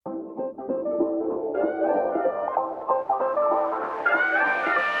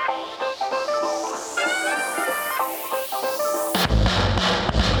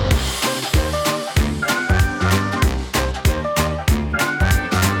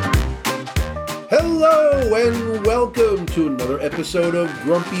Hello and welcome to another episode of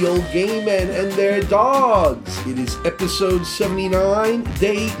Grumpy Old Gay Men and Their Dogs. It is episode 79,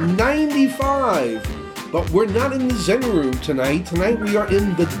 day 95. But we're not in the Zen room tonight. Tonight we are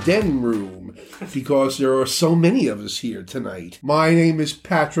in the Den room because there are so many of us here tonight. My name is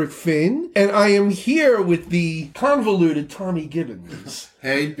Patrick Finn and I am here with the convoluted Tommy Gibbons.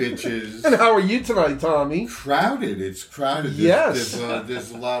 Hey, bitches. And how are you tonight, Tommy? Crowded. It's crowded. Yes.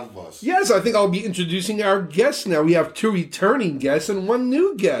 There's a lot of us. Yes, I think I'll be introducing our guests now. We have 2 returning guests and 1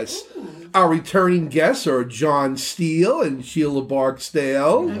 new guest. Our returning guests are John Steele and Sheila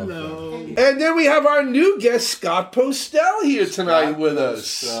Barksdale. Hello. And then we have our new guest, Scott Postel, here tonight with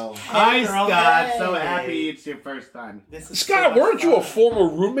us. Hi, Scott. So happy it's your first time. Scott, weren't you a former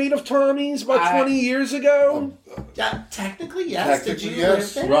roommate of Tommy's about 20 years ago? Technically, yes. Technically, Did you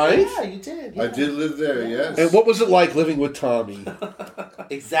yes. live there? Right? Yeah, you did. I did live there, yes. And what was it like living with Tommy?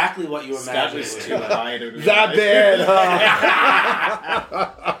 Exactly what you Scott imagined. was too high to That bad,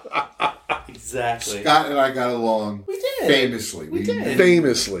 huh? Exactly. Scott and I got along. We did. Famously. We did.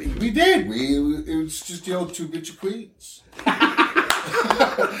 Famously. We did. It was just, two bitchy queens.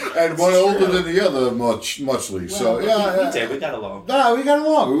 And one older than the other, muchly. So, yeah. We did. We got along. Nah, we got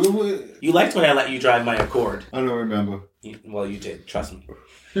along. You liked when I let you drive my Accord. I don't remember. Well, you did. Trust me.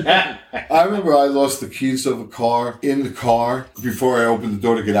 I remember I lost the keys of a car in the car before I opened the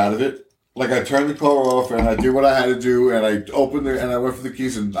door to get out of it. Like, I turned the car off, and I did what I had to do, and I opened it, and I went for the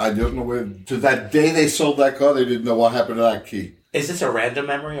keys, and I didn't know where... To that day they sold that car, they didn't know what happened to that key. Is this a random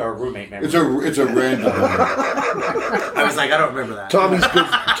memory or a roommate memory? It's a random memory. I was like, I don't remember that.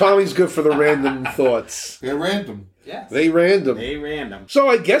 Tommy's good for the random thoughts. They're random. Yes. They random. Hey, random. So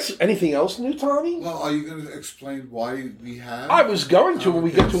I guess anything else new, Tommy? Well, are you going to explain why we have... I was going to when we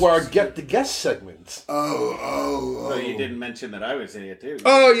get to our Get the Guest segment. Oh. So you didn't mention that I was here, too.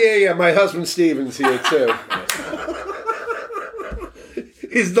 Oh, yeah. My husband Steven's here, too.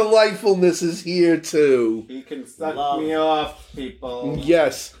 His delightfulness is here, too. He can suck me off, people.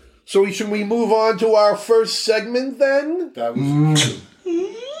 Yes. So should we move on to our first segment, then? That was...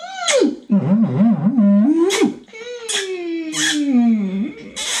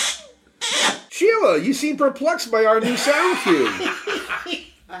 Sheila, you seem perplexed by our new sound cue.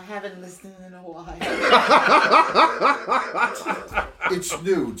 I haven't listened in a while. It's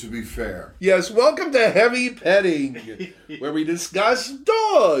new, to be fair. Yes, welcome to Heavy Petting, where we discuss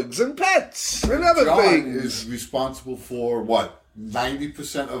dogs and pets and other John things. is responsible for,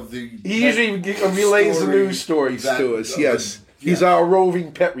 90% of the... He usually relays the news stories to us, yes. He's our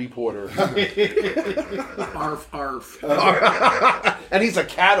roving pet reporter. Arf, arf. And he's a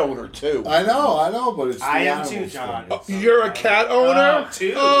cat owner, too. I know, but it's... I am too, John. You're a cat owner?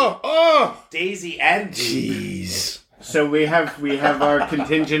 Too. Oh. Daisy and Dee. Jeez. So we have our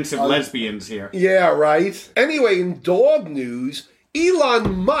contingents of lesbians here. Yeah, right. Anyway, in dog news,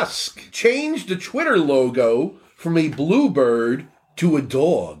 Elon Musk changed the Twitter logo from a bluebird to a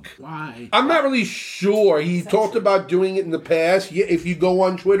dog. Why? I'm not really sure. He talked about doing it in the past. If you go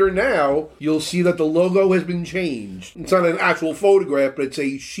on Twitter now, you'll see that the logo has been changed. It's not an actual photograph, but it's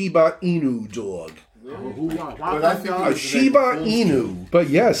a Shiba Inu dog. But I think A Shiba Inu. But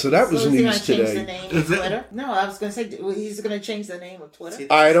yeah, so that was So is he news gonna change the today. name of Twitter? No, I was going to say he's going to change the name of Twitter.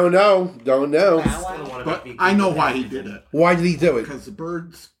 I don't know. Don't know. Wow. But I know why he did it. Why did he do it? Because the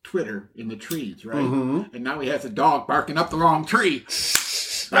birds twitter in the trees, right? Mm-hmm. And now he has a dog barking up the wrong tree.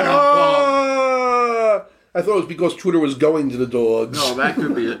 I thought it was because Twitter was going to the dogs. No, that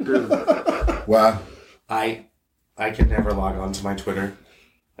could be it too. Wow. I could never log on to my Twitter.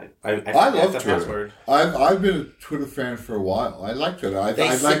 I love the Twitter. password. I've been a Twitter fan for a while. I like Twitter. I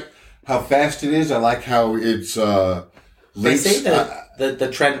They like how fast it is. I like how it's... They say that the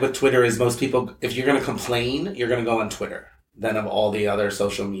trend with Twitter is most people, if you're going to complain, you're going to go on Twitter than of all the other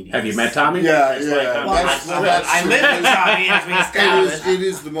social media. Have you met Tommy? Yeah. I live with Tommy as we established. It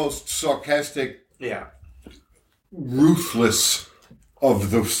is the most sarcastic, Yeah. ruthless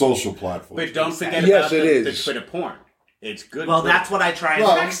of the social platforms. But don't forget Yes, about it the is. Twitter porn. It's good. Well, Twitter. that's what I try and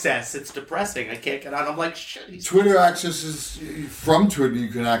Well- access. It's depressing. I can't get on. I'm like, shit. Twitter accesses... From Twitter, you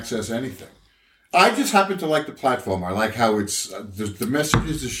can access anything. I just happen to like the platform. I like how it's... the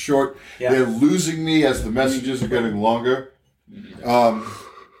messages are short. Yeah. They're losing me as the messages are getting longer.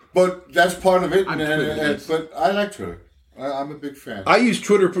 But that's part of it. But I like Twitter. I'm a big fan. I use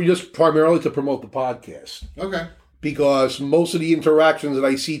Twitter just primarily to promote the podcast. Okay. because most of the interactions that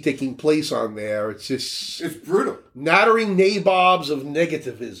I see taking place on there, it's brutal. nattering nabobs of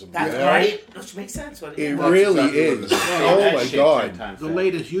negativism. That's you know? right. Which makes sense. It really is. Oh my God. The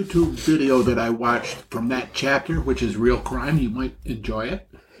latest YouTube video that I watched from that chapter, which is real crime, you might enjoy it,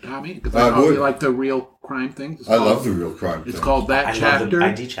 Tommy, because I know you like the real crime things. I love the real crime thing. It's called That Chapter. Love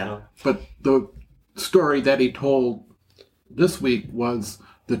the ID channel. But the story that he told this week was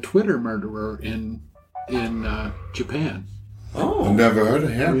the Twitter murderer in Japan. I've never heard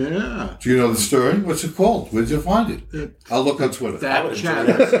of him. Yeah. Do you know the story? What's it called? Where did you find it? I'll look on Twitter. That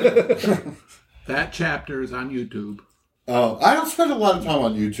chapter. That chapter is on YouTube. Oh, I don't spend a lot of time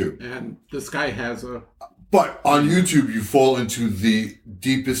on YouTube. And this guy has a... But on YouTube, you fall into the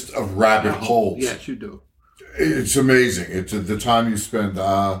deepest of rabbit holes. Yes, you do. It's amazing. It's the time you spend.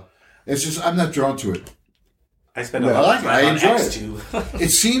 It's just, I'm not drawn to it. I spend a lot of time on enjoy X it. too. It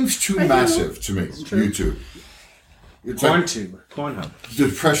seems too massive to me, YouTube. It's Pornhub.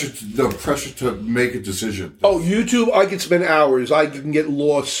 The pressure to make a decision. Oh, YouTube, I could spend hours. I can get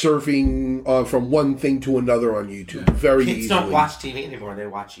lost surfing from one thing to another on YouTube. Very Kids easily. don't watch TV anymore; they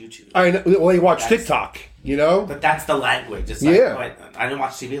watch YouTube. I know, well, they watch TikTok, you know? But that's the language. It's like, I didn't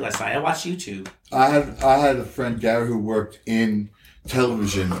watch TV last night. I watched YouTube. I had a friend, Gary, who worked in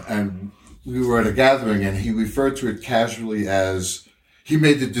television, and we were at a gathering, and he referred to it casually as, he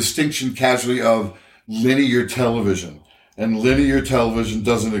made the distinction casually of linear television. And linear television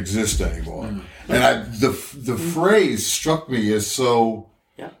doesn't exist anymore. And the phrase struck me as so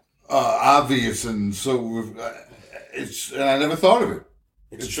obvious and so, and I never thought of it.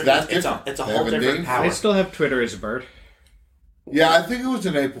 It's a whole different power. I still have Twitter as a bird. Yeah, I think it was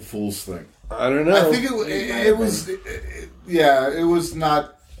an April Fool's thing. I don't know. I think it was,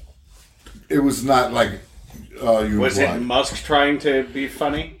 it was not like you Was implied. it Musk trying to be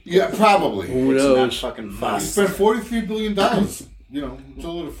funny? Yeah, probably. Who It's knows? not fucking funny. He spent $43 billion. You know,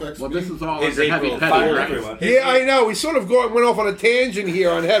 until it affects Well, me. this is all Is under heavy April petting, Fool right? everyone. Yeah, I know. We sort of went off on a tangent here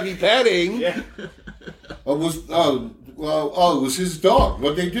on heavy petting. Yeah. It was his dog.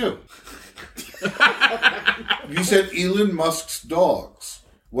 What'd they do? You said Elon Musk's dogs.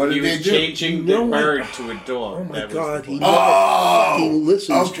 What did He they was do? changing the bird to a dog. Oh my That was God, the he point.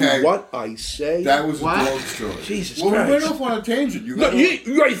 listens okay. to what I say. That was What? a dog story. Jesus well, we went Christ. off on a tangent. You No, got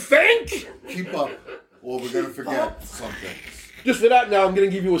you think? keep up, or we're gonna forget something. Just for that, now I'm going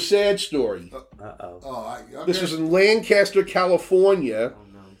to give you a sad story. This was in Lancaster, California.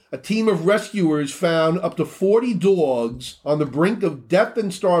 A team of rescuers found up to 40 dogs on the brink of death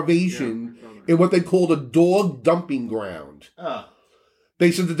and starvation in what they called a dog dumping ground. Oh.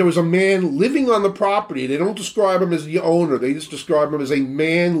 They said that there was a man living on the property. They don't describe him as the owner. They just describe him as a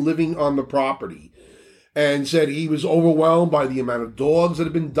man living on the property. And said he was overwhelmed by the amount of dogs that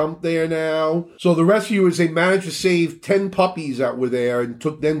have been dumped there now. So the rescuers, they managed to save 10 puppies that were there and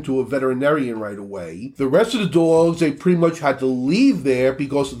took them to a veterinarian right away. The rest of the dogs, they pretty much had to leave there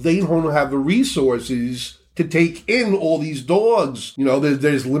because they don't have the resources to take in all these dogs. You know,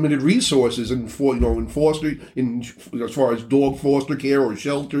 there's limited resources as far as dog foster care or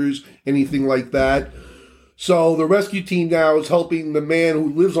shelters, anything like that. So the rescue team now is helping the man who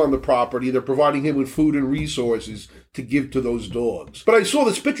lives on the property. They're providing him with food and resources to give to those dogs. But I saw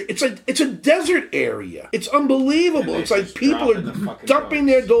this picture. It's a desert area. It's unbelievable. It's like people are dumping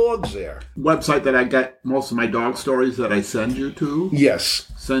their dogs there. Website that I get most of my dog stories that I send you to.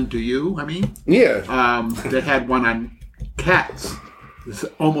 Yes. Send to you, I mean. Yeah. They had one on cats. It's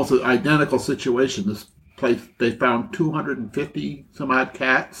almost an identical situation. This place, they found 250 some odd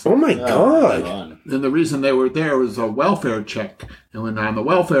cats. Oh my God. And the reason they were there was a welfare check. And when on the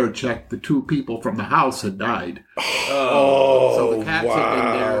welfare check, the two people from the house had died. Oh, so the cats had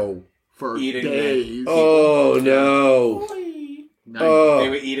been there wow. for Eating days. Oh, no. They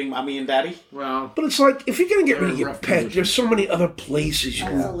were eating mommy and daddy? Well, But it's like, if you're going to get rid of They're your rough pet, conditions. there's so many other places you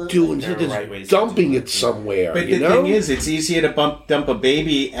can Absolutely. do There instead are right of ways just to dumping do it somewhere, But you the know? thing is, it's easier to dump a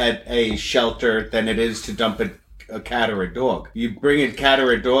baby at a shelter than it is to dump a cat or a dog. You bring a cat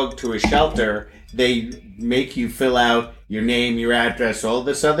or a dog to a shelter, they make you fill out your name, your address, all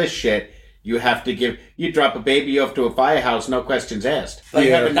this other shit. You have to you drop a baby off to a firehouse, no questions asked. Like,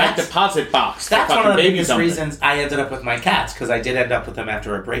 You have a night that's- deposit box. That's for one fucking of the baby biggest dumping. reasons I ended up with my cats, because I did end up with them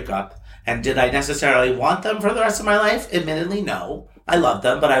after a breakup. And did I necessarily want them for the rest of my life? Admittedly, no. I love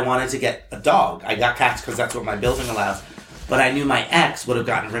them, but I wanted to get a dog. I got cats because that's what my building allows. But I knew my ex would have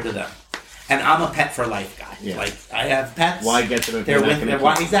gotten rid of them. And I'm a pet for life guy. Yeah. Like, I have pets. Why get them if They're you're not with gonna me.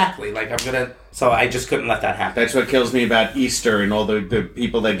 Why, keep them? exactly. Like, I'm going to So I just couldn't let that happen. That's what kills me about Easter and all the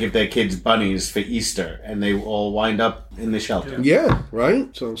people that give their kids bunnies for Easter, and they all wind up in the shelter. Yeah,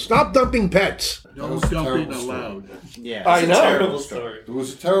 right? So stop dumping pets. No was a dumping terrible story. allowed. Yeah, I know. Terrible story. It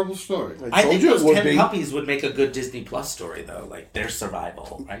was a terrible story. I told think you it those would 10 be. puppies would make a good Disney Plus story, though. Like, their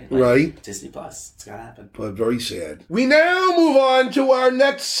survival, right? Like, Right. Disney Plus. It's gonna happen. But very sad. We now move on to our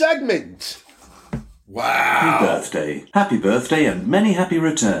next segment. Wow. Happy birthday and many happy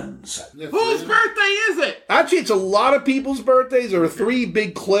returns. Whose birthday is it? Actually, it's a lot of people's birthdays. There are 3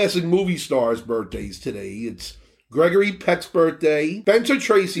 big classic movie stars' birthdays today. It's Gregory Peck's birthday, Spencer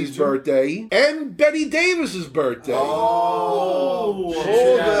Tracy's birthday, and Betty Davis's birthday. Oh, All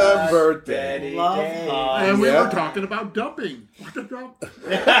their birthday. Love her. And we Yeah. were talking about dumping. What the dump?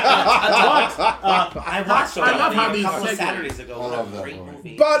 I watched I love how a these couple of segments- Saturdays ago. I What love a that great movie.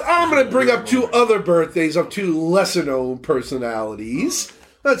 movie. But I'm going to bring up 2 other birthdays of 2 lesser-known personalities.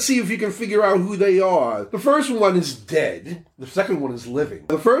 Let's see if you can figure out who they are. The first one is dead. The second one is living.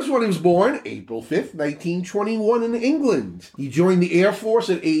 The first one was born April 5th, 1921 in England. He joined the Air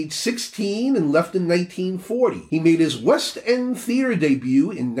Force at age 16 and left in 1940. He made his West End theater debut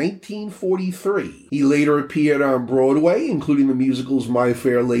in 1943. He later appeared on Broadway, including the musicals My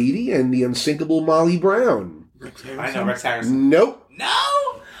Fair Lady and The Unsinkable Molly Brown. I know Rex Harrison. Nope. No!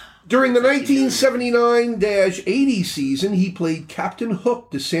 During the 1979-80 season, he played Captain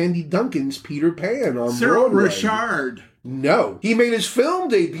Hook to Sandy Duncan's Peter Pan on Cyril Broadway. Richard. No. He made his film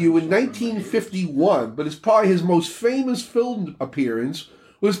debut in 1951, but probably his most famous film appearance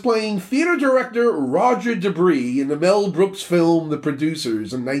was playing theater director Roger Debris in the Mel Brooks film The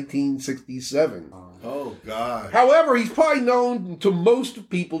Producers in 1967. Oh, God. However, he's probably known to most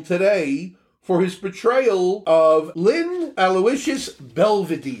people today for his portrayal of Lynn Aloysius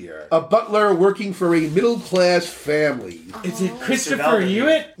Belvedere, a butler working for a middle-class family. Is it Christopher Belvedere.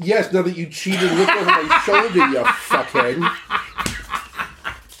 Hewitt? Yes, now that you cheated, look over my shoulder, you fuckhead.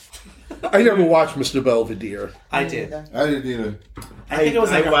 I never watched Mr. Belvedere. I did. I didn't either. I think it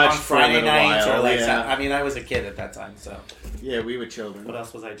was like I on watched Friday for a nights while, or like yeah. I mean, I was a kid at that time, so Yeah, we were children. what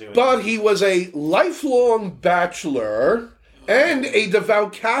else was I doing? But he was a lifelong bachelor and a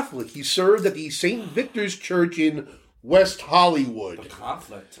devout Catholic. He served at the St. Victor's Church in West Hollywood.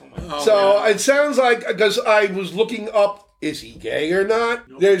 Conflict. Oh my God. So it sounds like, because I was looking up, is he gay or not?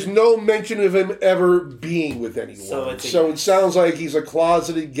 There's no mention of him ever being with anyone. So it's a So it yes. sounds like he's a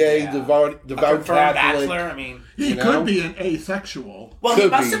closeted gay, Yeah. devout A confirmed Catholic. bachelor. I mean, He You know? could be an asexual. well, he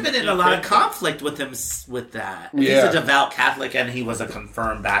Could must be. have been in a lot of conflict with him with that. If Yeah. he's a devout Catholic and he was a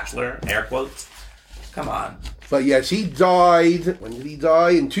confirmed bachelor, air quotes. Come on. But yes, he died. When did he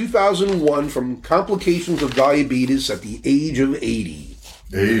die? In 2001 from complications of diabetes at the age of 80.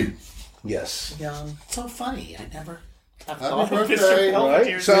 Hey. Yes. Young. So funny. I never. I've Happy thought of birthday, Mr.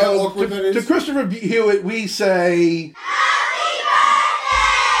 Belvedere. Right? See how So awkward that to is? Christopher Hewitt, we say...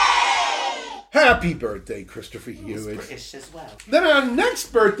 Happy birthday, Christopher Hewitt. British as well. Then our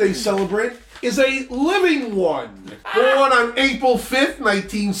next birthday celebrant is a living one. Born on April 5th,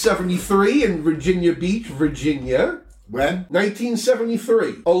 1973 in Virginia Beach, Virginia. When?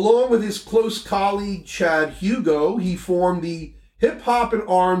 1973. Along with his close colleague Chad Hugo, he formed the hip-hop and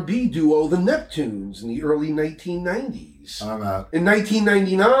R&B duo The Neptunes in the early 1990s. I'm out. In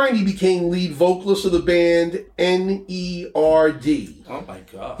 1999, he became lead vocalist of the band N.E.R.D. Oh my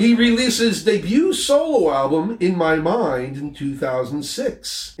God. He released his debut solo album, In My Mind, in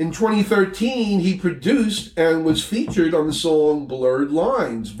 2006. In 2013, he produced and was featured on the song Blurred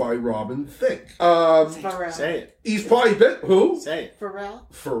Lines by Robin Thicke. Pharrell. Say it. He's probably been... Who? Say it. Pharrell.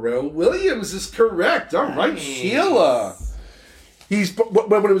 Pharrell Williams is correct. All right, Sheila.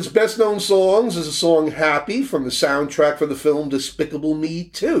 One of his best-known songs is the song Happy from the soundtrack for the film Despicable Me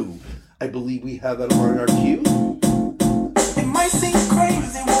 2. I believe we have that on our cue. It might seem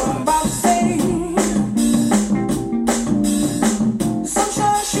crazy what I'm about to say.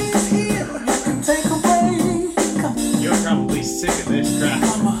 Sunshine, she's here. You can take a break. You're probably sick of this crap.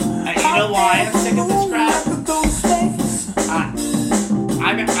 And you know why I'm sick of this crap?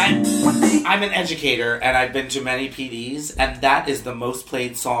 I'm an educator, and I've been to many PDs, and that is the most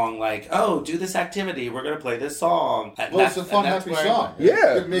played song. Like, oh, do this activity. We're gonna play this song. And Well, it's a fun, and that's happy where- song.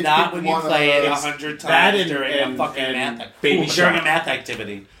 Yeah. It makes Not people when you wanna- play it It's 100 that times and- during and- a fucking and math. Baby during Shark. a math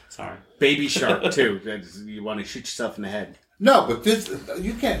activity. Sorry. Baby Shark too. You want to shoot yourself in the head. No, but this,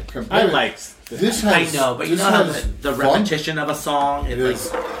 you can't compare I it. like This I has, know, but you this know how has the fun. repetition of a song, it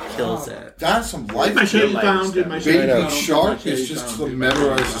Yes. like kills it. That's some life. My shade like found stuff. in my I shade know. found. Shark is just to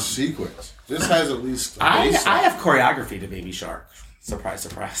memorize the sequence. This has at least a I baseline. have choreography to Baby Shark. Surprise,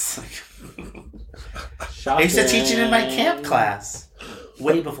 surprise. I used to teach it in my camp class.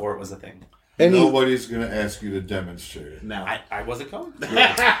 Way before it was a thing. And Nobody's going to ask you to demonstrate it. No. I wasn't going to.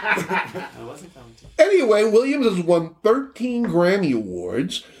 I wasn't going to. Anyway, Williams has won 13 Grammy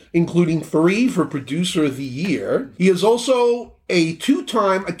Awards, including 3 for Producer of the Year. He is also a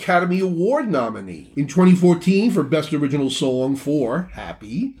 2-time Academy Award nominee. In 2014 for Best Original Song for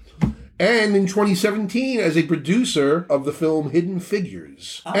Happy, and in 2017 as a producer of the film Hidden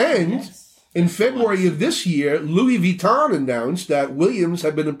Figures. In February of this year, Louis Vuitton announced that Williams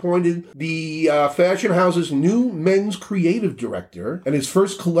had been appointed the fashion house's new men's creative director, and his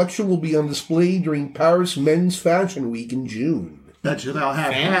first collection will be on display during Paris Men's Fashion Week in June. Bet you they'll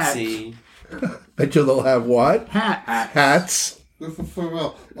have Fancy. Bet you they'll have what? Hats. Good for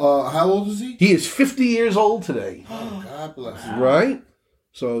Pharrell. How old is he? He is 50 years old today. Oh, God bless him. Right?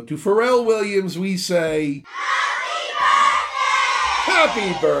 So to Pharrell Williams, we say...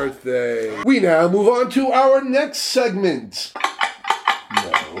 Happy birthday! We now move on to our next segment.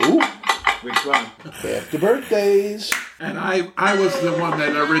 No. Which one? After birthdays. And I was the one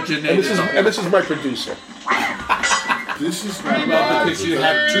that originated. And this is my producer. This is Well, because you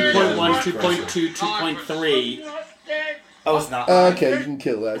have 2.1, 2.2, 2.3. Oh, it's not. Okay, you can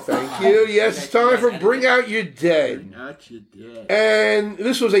kill that. Thank you. Yes, it's time for Bring Out Your Dead. Not you dead. And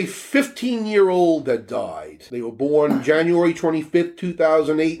this was a 15-year-old that died. They were born January 25th,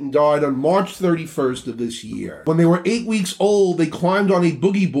 2008, and died on March 31st of this year. When they were 8 weeks old, they climbed on a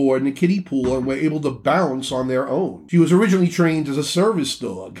boogie board in a kiddie pool and were able to bounce on their own. She was originally trained as a service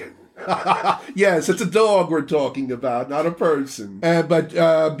dog. Yes, it's a dog we're talking about, not a person.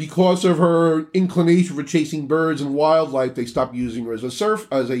 But because of her inclination for chasing birds and wildlife, they stopped using her as a service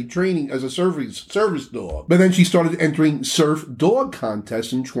dog. But then she started entering surf dog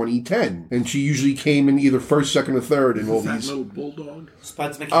contests in 2010, and she usually came in either first, second, or third in all Is that these. little bulldog?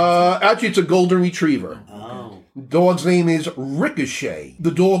 Spuds McKenzie. Actually, it's a golden retriever. Oh. Dog's name is Ricochet.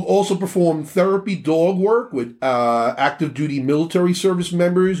 The dog also performed therapy dog work with active duty military service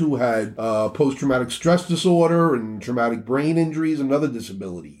members who had post-traumatic stress disorder and traumatic brain injuries and other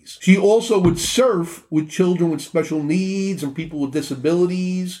disabilities. She also would surf with children with special needs and people with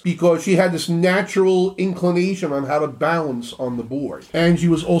disabilities because she had this natural inclination on how to balance on the board. And she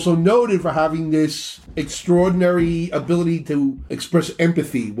was also noted for having this extraordinary ability to express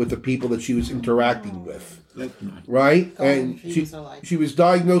empathy with the people that she was interacting with. That's nice. Right? Golden And retrievers are like- she was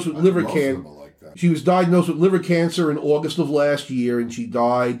diagnosed with liver Most of them cancer. are like that. She was diagnosed with liver cancer in August of last year, and she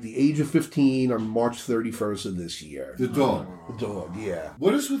died at the age of 15 on March 31st of this year. The dog. The dog, yeah.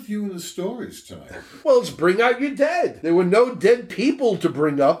 What is with you and the stories tonight? Well, let's bring out your dead. There were no dead people to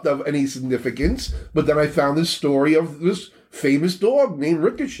bring up of any significance, but then I found this story of this famous dog named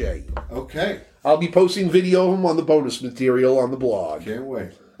Ricochet. Okay. I'll be posting video of him on the bonus material on the blog. Can't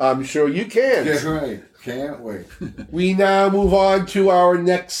wait. I'm sure you can. Yeah, right. Can't wait. We now move on to our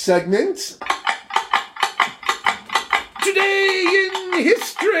next segment. Today in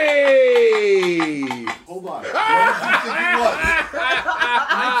history. Hold on. What did you think it was?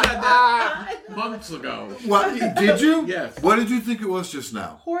 I said that months ago. What? Did you? Yes. What did you think it was just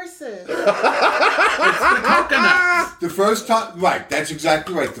now? Horses. Coconut. The first time, right? That's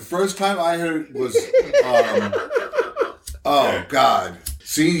exactly right. The first time I heard it was, oh God!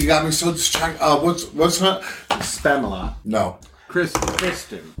 See, you got me so distracted. What's her? Spamalot. No,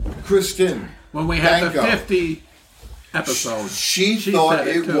 Kristen. Kristen. When we had Thank the you. 50 episode. She She thought said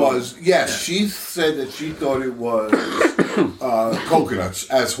it it too. was. Yes, she said that she thought it was coconuts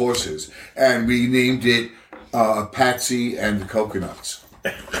as horses, and we named it Patsy and the Coconuts,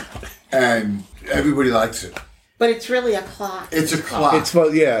 and everybody likes it. But it's really a clock. It's a clock. It's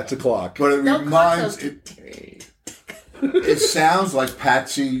a clock. But it No reminds clock. it sounds like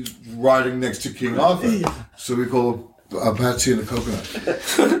Patsy riding next to King Arthur, so we call it Patsy and the Coconut.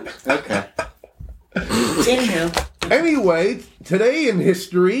 Okay. Anywho. Anyway, today in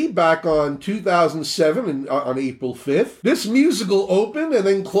history, back on 2007 and on April 5th, this musical opened and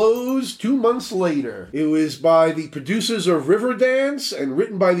then closed 2 months later. It was by the producers of Riverdance and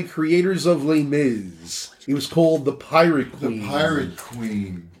written by the creators of Les Mis. It was called The Pirate Queen. The Pirate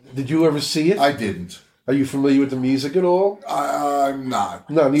Queen. Did you ever see it? I didn't. Are you familiar with the music at all? I'm not.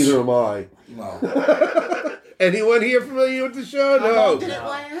 No, neither am I. No. Anyone here familiar with the show? How long did No. it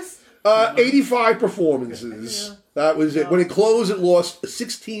last? 85 performances. That was it. When it closed, it lost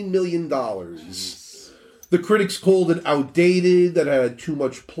 $16 million. The critics called it outdated, that it had too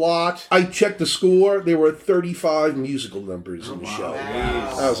much plot. I checked the score. There were 35 musical numbers in the show.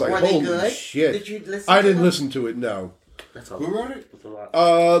 I was like, Were they holy good? shit. Did you listen I to didn't them? listen to it, no. Who wrote it?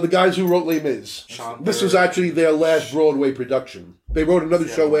 The guys who wrote Les Mis. This was actually their last Broadway production. They wrote another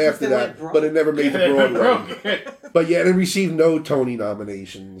show after They that, went broke. but it never made the Broadway. But yeah, it received no Tony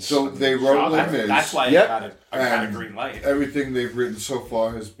nominations. So they wrote Les Mis. That's why Yep. I got a And green light. everything they've written so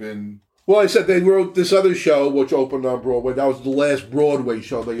far has been... Well, I said they wrote this other show, which opened on Broadway. That was the last Broadway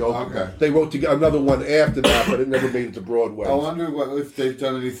show they opened. Okay. They wrote another one after that, but it never made it to Broadway. I wonder if they've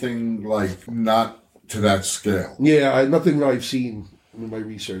done anything, like, not to that scale. Yeah, nothing that I've seen in my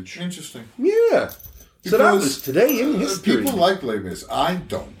research. Interesting. Yeah. So that Because was today in history. People like Les Mis. I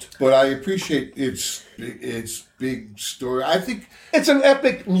don't. But I appreciate its big story. I think... It's an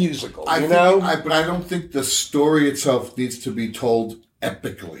epic musical, but I don't think the story itself needs to be told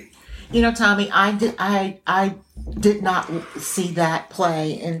epically. You know, Tommy, I did not see that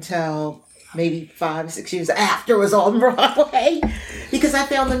play until maybe 5, 6 years after it was on Broadway because I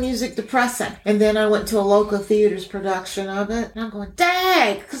found the music depressing. And then I went to a local theater's production of it, and I'm going,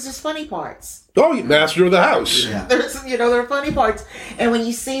 dang, because there's funny parts. Oh, you Master of the House. Yeah. There's, there are funny parts. And when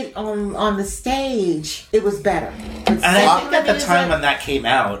you see it on the stage, it was better. And I think at the time when that came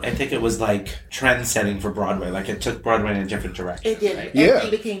out, I think it was like trend setting for Broadway. Like it took Broadway in a different direction. It did. Right? Yeah.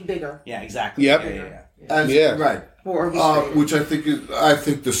 Everything became bigger. Yeah, exactly. Yep. Yeah. Right. More orchestrated. Which I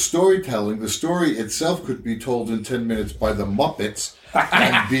think the story itself could be told in 10 minutes by the Muppets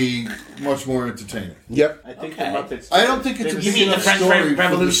and be much more entertaining. Yep. I think Okay. the Muppets. I don't think it's a You big mean the enough French story for the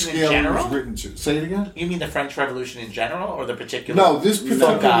Revolution in scale it general? was written to. Say it again? You mean the French Revolution in general, or the particular? No, this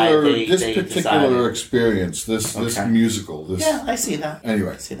particular foci they particular decided? experience, this Okay. musical, this Yeah, I see that.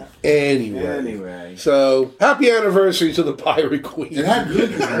 anyway. I see that. Anyway. So, happy anniversary to the Pirate Queen. It had really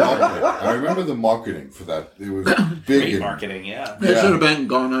good marketing. I remember the marketing for that. It was big. Great and- marketing, yeah. It should have been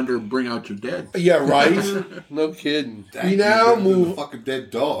Gone Under, Bring Out Your Dead. Yeah, right? No kidding. Thank We you, now the move fucking dead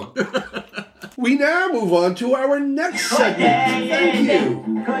dog. on to our next segment. Thank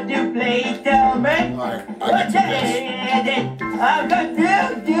you. Could you please tell me? Alright, I get to guess. I'm going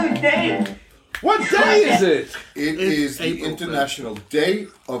to do What day is it? It It's is the April International Day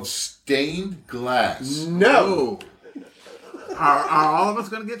of Stained Glass. No. Are all of us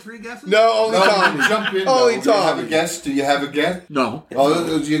going to get 3 guesses? No, only No, Tommy. jump in. Only though. Do you have Tommy. a guess? Do you have a guess? No.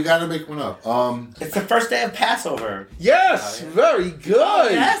 Oh, you got to make one up. It's the first day of Passover. Yes, very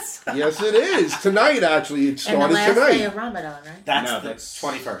good. Yes. Yes, it is. Tonight, actually. It And the started last day tonight. of Ramadan, right? That's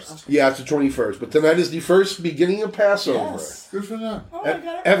 21st. Yeah, it's the 21st. But tonight is the first beginning of Passover. Yes. Good for them.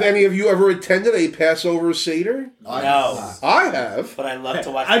 Have any of you ever attended a Passover Seder? No, I have. but I love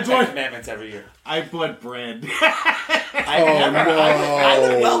to watch I the Ten bought- Commandments every year. I bought bread. I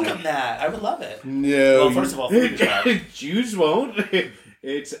would welcome that. I would love it. No. Well, first of all, food is bad. Jews won't.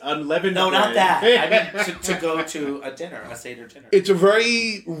 It's unleavened No, not bread. that. I mean, to go to a dinner, a Seder dinner. It's a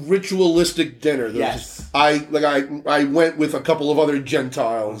very ritualistic dinner. Yes. I went with a couple of other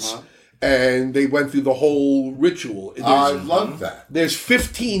Gentiles, and they went through the whole ritual. I love that. There's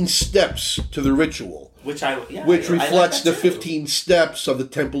 15 steps to the ritual, which which I like reflects that the too. 15 steps of the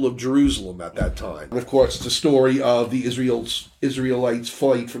Temple of Jerusalem at that time. And of course, it's the story of the Israelites'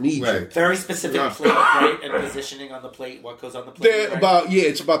 flight from Egypt. Right. Very specific plate, right? And positioning on the plate, what goes on the plate. Right?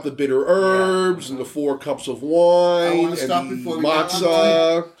 It's about the bitter herbs and the 4 cups of wine wanna and stop the before we get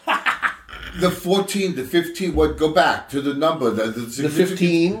matzah. The 14, the 15, go back to the number. The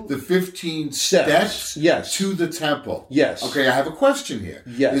 15? The 15 Steps. steps Yes. to the temple. Yes. Okay, I have a question here.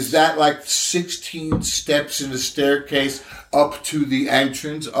 Yes. Is that like 16 steps in the staircase up to the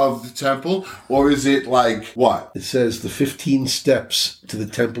entrance of the temple? Or is it like, what? It says the 15 steps to the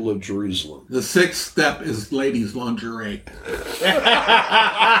Temple of Jerusalem. The 6th step is ladies' lingerie.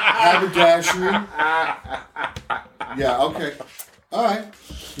 Haberdashery? Yeah, okay. All right.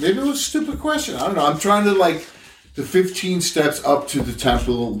 Maybe it was a stupid question. I don't know. I'm trying to the 15 steps up to the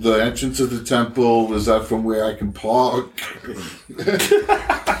temple, the entrance of the temple. Is that from where I can park?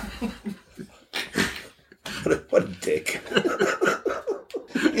 What a dick.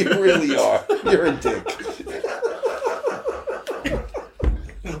 You really are. You're a dick.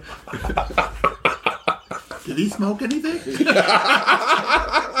 Did he smoke anything? A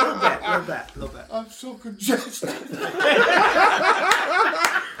little bit. I'm so congested.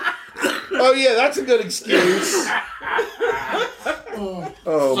 Oh, yeah, that's a good excuse.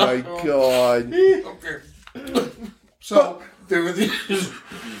 Oh, my God. Okay. So, there were these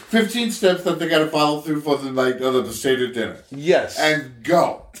 15 steps that they got to follow through for the night of the Seder dinner. Yes. And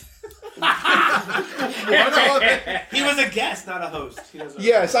go. He was a guest, not a host. He was a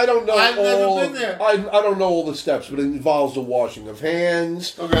Yes, I don't know I've never all. been there. I don't know all the steps, but it involves the washing of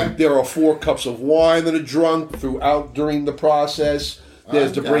hands. Okay. There are 4 cups of wine that are drunk during the process.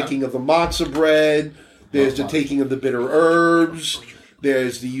 There's the Okay. breaking of the matzah bread. There's the taking of the bitter herbs.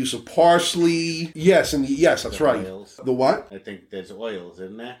 There's the use of parsley. Yes, that's right. Oils. The what? I think there's oils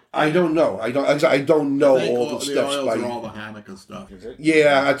in there. I don't know. I don't know I think all the steps. oils By are all the Hanukkah stuff. Is it?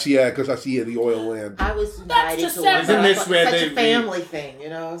 because that's the oil lamp. I was invited to December. Isn't this such where a they- family thing, you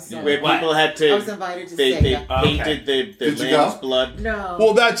know. So Where What? people had I to. was invited to They say that. painted the Did you lamb's go? blood. No.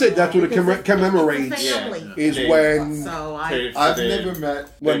 Well, that's it. That's what it because it's a commemorates. family. Is They- when So I've never met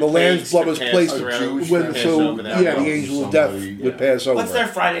when the lamb's blood was placed. When the angel of death would pass over. What's their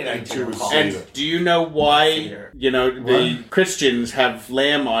Friday night dinner called? And do you know why, the Christians have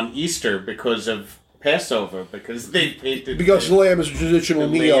lamb on Easter because of Passover? Because they painted Because the lamb is a traditional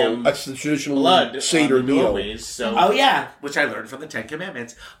the meal. lamb That's the traditional blood Seder on the meal. doorways, so Oh yeah, which I learned from the Ten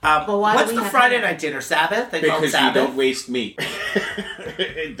Commandments. why What's do we the have Friday that? night dinner? Sabbath? They call it because you Sabbath. don't waste meat.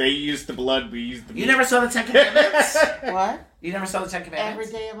 They use the blood, we use the meat. You never saw the Ten Commandments? What? You never saw the Ten Every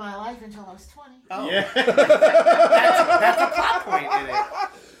Commandments? day of my life until I was 20. Oh. Yeah. That's a plot point in it.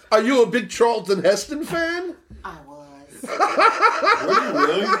 Are you a big Charlton Heston fan? I was. Were you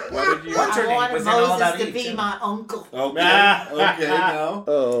really? What did you? What's her I name? wanted Was in All Moses About to Eve, be too. my uncle. Okay. Ah. Okay. Now.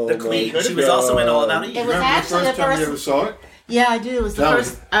 Oh, The Queen. my She was also in All About Eve. It was Remember the actually first the time you ever first. saw it? Yeah, I do. It was the Tell me.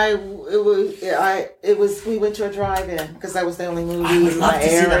 first. We went to a drive-in because that was the only movie I would in love my to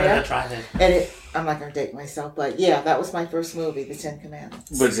see that area. at a drive-in. And I'm not going to date myself, but yeah, that was my first movie, The Ten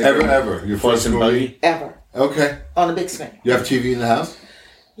Commandments. Was it Ever. Your Horse first and movie? buggy? Ever. Okay. On a big screen. You have TV in the house?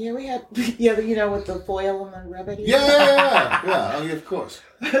 Yeah, we had, with the foil and the remedy. Yeah. Oh, yeah, of course.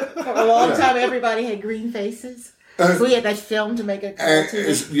 For a long time, everybody had green faces. So we had that film to make it And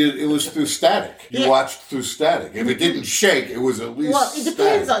cartoon. it was through static. You Yeah. watched through static. If it didn't shake, it was at least Well, it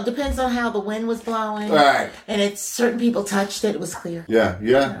depends static. depends on how the wind was blowing. Right. And it's certain people touched it, it was clear. Yeah.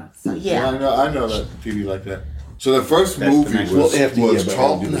 So yeah. I know that TV like that. So the first That's the movie next was, one. Well, after- was yeah, but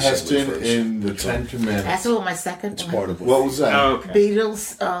I'll do Charlton the second Heston first. in the Ten Commandments. That's what my second It's one. part of it. What was that? Oh, okay.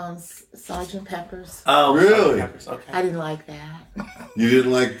 Beatles, Sgt. Pepper's. Oh, Really? Peppers, okay. I didn't like that. You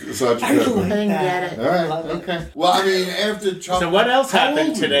didn't like Sgt. I Pepper? like I didn't get it. All right. Love it. Okay. Well, I mean, after Charlton... So what else How happened old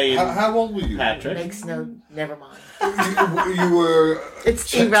were you? today, How old were you? Patrick? Makes never mind. You were...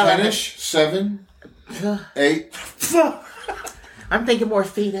 It's irrelevant. 10-ish? 7? 8? I'm thinking more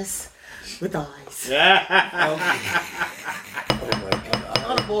fetus with eyes.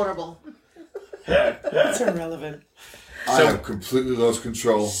 Unaffordable. That's irrelevant. I have completely lost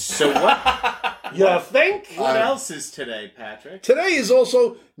control. So what? You think? What else is today, Patrick? Today is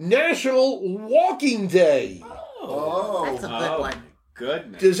also National Walking Day. Oh. That's a good one.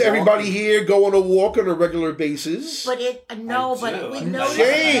 Goodness. Does everybody here go on a walk on a regular basis? But do. we I noticed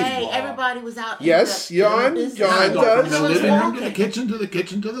Shame. today everybody was out. Yes, in the John, business. John I go does. from the I was living room to the walking. kitchen to the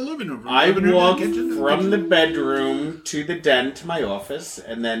kitchen to the living room. I living room to walk the kitchen to the from the kitchen. bedroom to the den to my office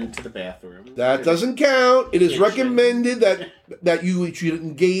and then to the bathroom. That doesn't count. It is Kitchen. recommended that you should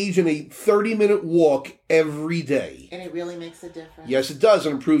engage in a 30-minute walk every day. And it really makes a difference. Yes, it does.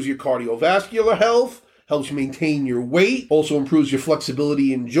 It improves your cardiovascular health, helps you maintain your weight, also improves your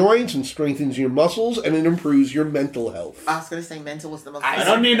flexibility in joints and strengthens your muscles, and it improves your mental health. I was going to say mental was the most. I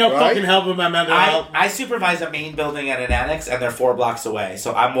don't need no Right? fucking help with my mental health. I supervise a main building at an annex, and they're 4 blocks away.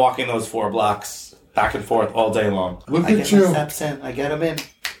 So I'm walking those 4 blocks back and forth all day long. Look I at get you. my steps in. I get them in.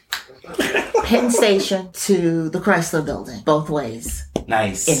 Penn Station to the Chrysler Building, both ways, in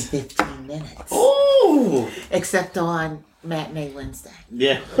Nice. 15 minutes. Ooh. Except on Matinee Wednesday.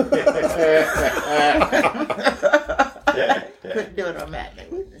 Yeah. Couldn't do it on Matinee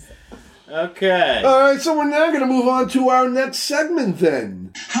Wednesday. Okay. All right, so we're now going to move on to our next segment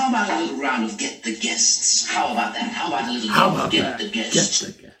then. How about a little round of Get the Guests? How about that? How about a little How round of about Get that? the Get Guests?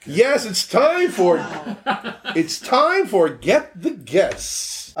 the guest. Yes, it's time for Get the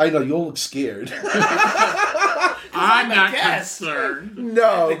Guests. I know, you all look scared. I'm not guest. concerned.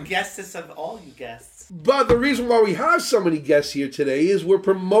 No. The guestess of all you guests. But the reason why we have so many guests here today is we're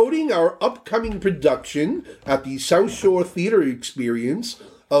promoting our upcoming production at the South Shore Theater Experience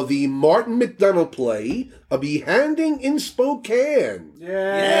of the Martin McDonough play, A Behanding in Spokane. Yay!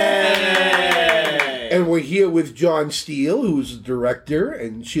 And we're here with John Steele, who is the director,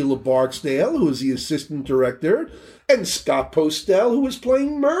 and Sheila Barksdale, who is the assistant director, and Scott Postel, who is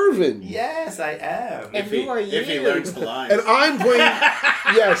playing Mervyn. Yes, I am. And who are you? If he learns the lines. And I'm playing,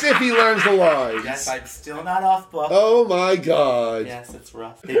 yes, if he learns the lines. Yes, I'm still not off book. Oh my God. Yes, it's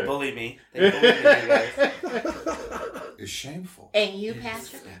rough. They bully me. They bully me, you guys. It's shameful. And you,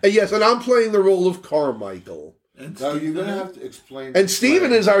 Patrick? Yes, and I'm playing the role of Carmichael. Now you're gonna have to explain. And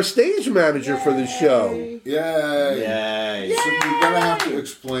Steven is our stage manager for the show. Yay! Yay. So you're gonna have to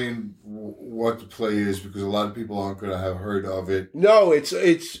explain what the play is because a lot of people aren't gonna have heard of it. No,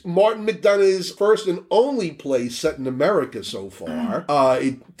 it's Martin McDonagh's first and only play set in America so far.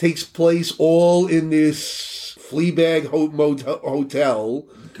 It takes place all in this Fleabag hotel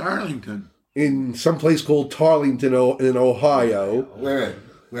Tarlington. in some place called Tarlington in Ohio. Wait.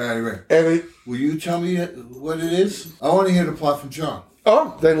 And Will you tell me what it is? I want to hear the plot from John.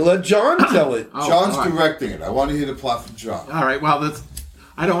 then let John tell it. John's all right. directing it. I want to hear the plot from John. All right. Well,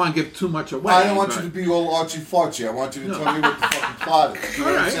 I don't want to give too much away. I don't want but- you to be all artsy-fartsy. I want you to tell me what the fucking plot is. You know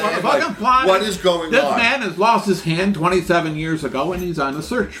All what I'm right. saying? Well, the fucking plot. What is going this on? This man has lost his hand 27 years ago, and he's on a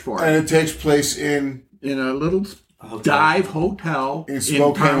search for And it it takes place in a little dive hotel In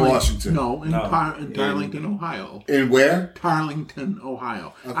Spokane, Washington. No, in Tarlington, Ohio. in where? Tarlington,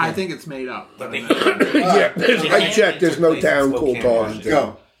 Ohio. I think it's made up. But they- Yeah, I checked. There's no town called Tarlington.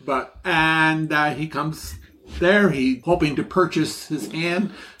 Go. And he comes there. He's hoping to purchase his hand.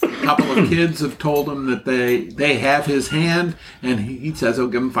 A couple of kids have told him that they have his hand, and he says he'll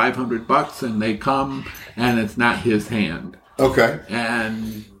give them $500, and they come, and it's not his hand. Okay.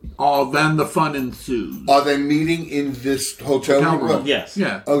 And then the fun ensues. Are they meeting in this hotel room? Yes.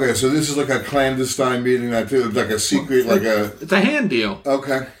 Yeah. Okay, so this is like a clandestine meeting, like a secret, like a... It's a hand deal.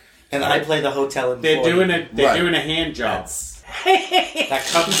 Okay. And I play the hotel employee. They're doing a hand job. That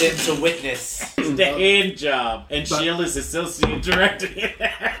comes in to witness. It's the hand job. And Sheila's associate director.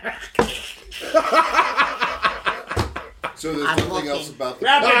 So there's I'm nothing looking. else about the...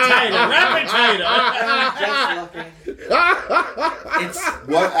 Rapid title. It's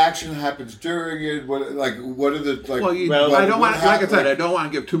What action happens during it? What are the... I don't want, like I said, I don't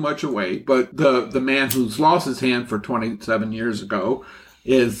want to give too much away, but the man who's lost his hand for 27 years ago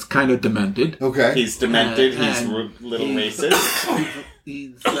is kind of demented. Okay. He's demented. He's a And little racist.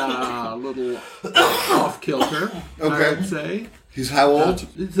 He's a little off kilter, I Okay. would say. He's how old?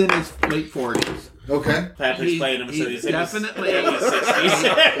 He's in his late 40s. Okay. Patrick's playing him, so he's in definitely his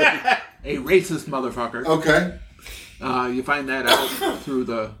 60s. a racist motherfucker. Okay. You find that out through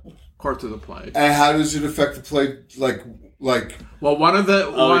the course of the play. And how does it affect the play? Like Well, one of the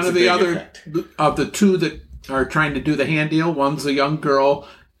it's a big effect. of the two that are trying to do the hand deal. One's a young girl.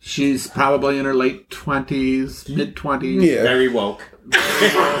 She's probably in her late 20s, mid 20s. Yeah. Very woke.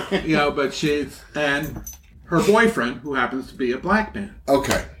 But and her boyfriend, who happens to be a black man.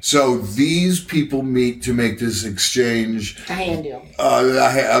 okay. So these people meet to make this exchange. A hand deal.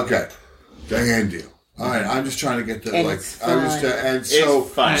 Okay. The hand deal. All right, I'm just trying to get the And like. it's I was fun. and so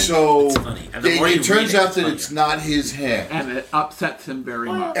It's fun. so funny. And the more you it turns read it, out it's that funnier. it's not his hand, And it upsets him very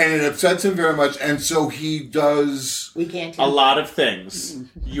much. and it upsets him very much, and so he does. We can't A tell. lot of things.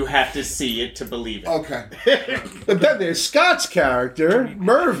 You have to see it to believe it. Okay. And then there's Scott's character,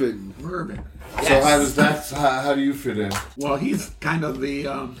 Mervyn. Mervyn. So how does that? How do you fit in? Well, he's kind of the.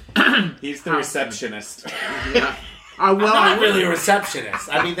 He's the receptionist. I'm not really a receptionist.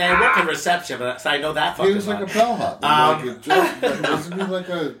 I mean, they work in reception, but so I know that He fucking was like a much. bellhop. Wasn't he like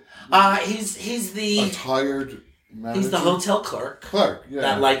a He's the tired manager? he's the hotel clerk clerk? Yeah.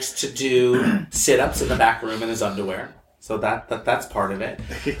 that likes to do sit-ups in the back room in his underwear. So that's part of it.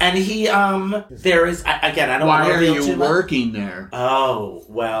 And he there is again I don't want Why to are reveal you too much. working there? Oh,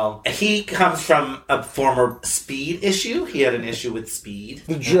 well, he comes from a former speed issue. He had an issue with speed.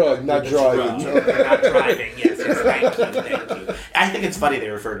 The drug, not driving. Not driving, yes, thank you. I think it's funny they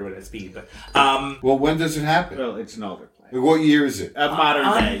refer to it as speed, but Well, when does it happen? Well, it's an older play. What year is it? A modern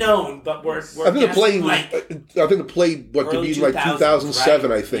day. unknown, but we're I think it played. guessing, I think it played what could early be like 2000s,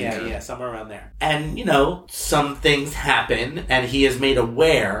 2007. right? I think. Yeah, somewhere around there. And, some things happen, and he is made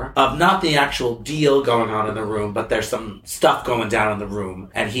aware of not the actual deal going on in the room, but there's some stuff going down in the room,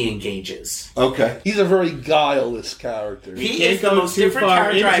 and he engages. Okay. He's a very guileless character. He can't is the go most too different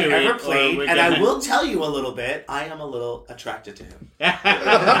far character I've into it, ever or played, we're and I gonna- will tell you a little bit, I am a little attracted to him.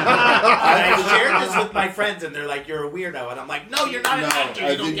 I shared this with my friends, and they're like, "You're a weirdo," and I'm like, "No, you're not No, an actor.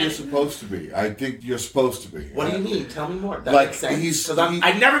 I You don't think get you're it." supposed to be. I think you're supposed to be. What do you mean? Tell me more. That Like, makes sense. he's- 'Cause he-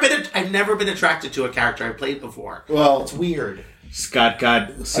 I've never been attracted to a character I've played before. Well, It's weird. Scott got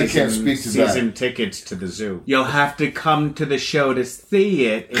speak to that. season tickets to the zoo. You'll have to come to the show to see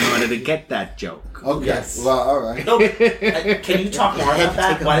it in order to get that joke. okay. Yes. Well, all right. No, can you talk more about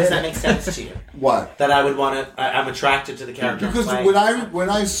that? Why does that make sense to you? What? That I would want to. I'm attracted to the character. I'm Because playing. when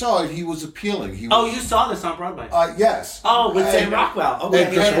I saw it, he was appealing. He was, Oh, you saw this on Broadway. yes. Oh, with Sam And- Rockwell. Okay,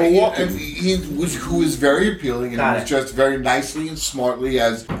 And, Christopher and, Walken. and he was who was very appealing and Got he was it. dressed very nicely and smartly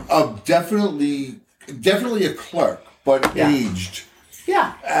as definitely a clerk, but Yeah. aged.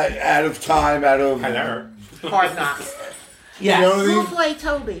 yeah. Out of time, out of Hello. Hard Knocks. Yes. You know what I Who mean? played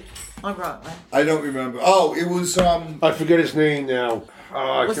Toby on Broadway? I don't remember. Oh, it was I forget his name now.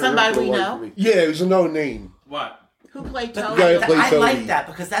 I Was can't somebody remember we the life know? of me. Yeah, it was a no name. What? Who played The Toby? guy that played I Toby. like that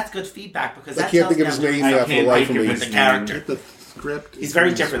because that's good feedback. Because I that can't tells think of me his I'm name doing now for the life of me. with the character. Get the script. He's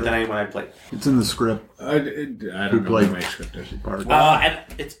very different than anyone I played. It's in the script. I don't know played what my script is. Part. And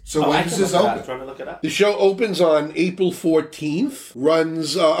it's So I when can does this look it open? up. Do you want me to look it up? The show opens on April 14th,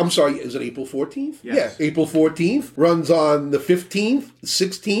 runs, I'm sorry, is it April 14th? Yes. Yeah, April 14th, runs on the 15th,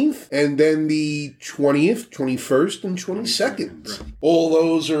 16th, and then the 20th, 21st, and 22nd. Right. All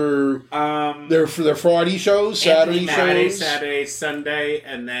those are, they're Friday shows, Saturday Friday, shows. Saturday, Sunday,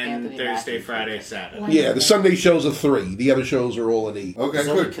 and then Anthony Thursday, Mackie. Friday, Saturday. Yeah, the Sunday shows are 3. The other shows are all at 8. Okay,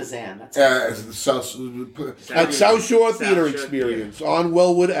 Zoe good. Kazan. That's At South Shore Theater South Shore Experience on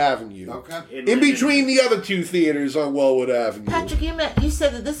Wellwood Avenue. Okay. In between the other 2 theaters on Wellwood Avenue. Patrick, you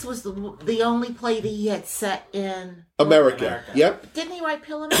said that this was the only play that he had set in America. Yep. Didn't he write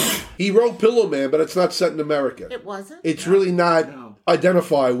Pillow Man? He wrote Pillow Man, but it's not set in America. It wasn't. It's really not No.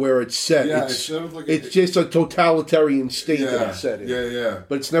 identify where it's set. Yeah, it's it sounds like it's just a totalitarian state that Yeah, it's set in. yeah.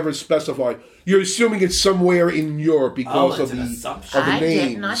 But it's never specified. You're assuming it's somewhere in Europe because it's of an the assumption. of the I names.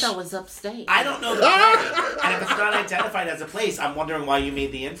 didn't. I thought it was upstate. I don't know the play. And if it's not identified as a place, I'm wondering why you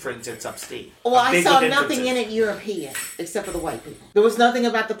made the inference it's upstate. Well, I'm I big saw with nothing in inferences. it European except for the white people. There was nothing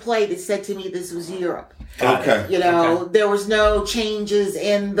about the play that said to me this was Europe. Got Okay. it. You know, Okay. there was no changes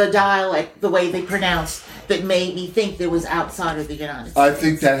in the dialect, the way they pronounced, that made me think there was outside of the United States. I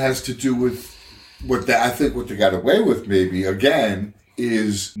think that has to do with what they got away with. Maybe again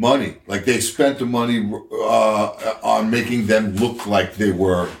is money. Like they spent the money on making them look like they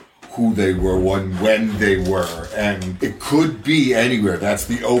were who they were when they were, and it could be anywhere. That's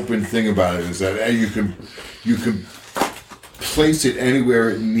the open thing about it, is that you can place it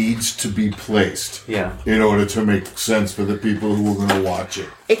anywhere it needs to be placed. Yeah. In order to make sense for the people who are going to watch it.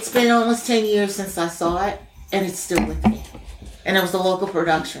 It's been almost 10 years since I saw it, and it's still with me. And it was a local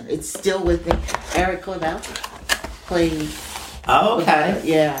production. It's still with me. Eric Clavel played. Okay.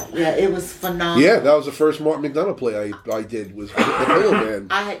 Yeah, it was phenomenal. Yeah, that was the first Martin McDonough play I did was The Pillow Man.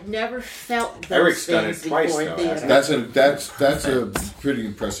 I had never felt those Eric's done things it twice, before in though, theater. That's a pretty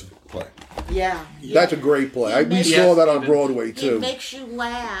impressive play. Yeah. That's a great play. We Yes, saw that on Broadway It too. makes you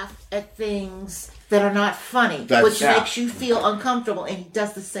laugh at things that are not funny, That's- which Yeah. makes you feel uncomfortable, and he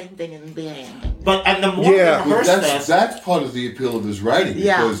does the same thing in the end. And the more Yeah. you rehearse That's part of the appeal of his writing,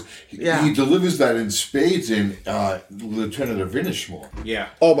 Yeah. because Yeah. he delivers that in spades in Lieutenant of Inishmore. Yeah.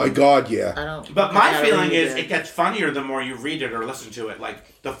 Oh my God, yeah. I don't. But I my gotta feeling read is it gets funnier the more you read it or listen to it.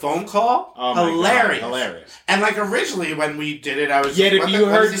 Like the phone call, Oh my God, hilarious, hilarious. And like originally when we did it, I was Yet if what you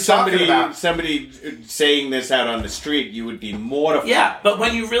what is heard he talking about? somebody saying this out on the street, you would be mortified. Yeah, but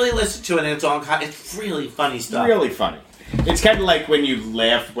when you really listen to it, and it's all it's really funny stuff. Really funny. It's kind of like when you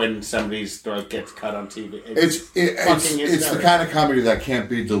laugh when somebody's throat gets cut on TV. It's fucking the hysterical. kind of comedy that can't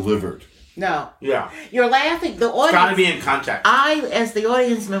be delivered. No, Yeah, you're laughing. The it's got to audience. be in context. I, as the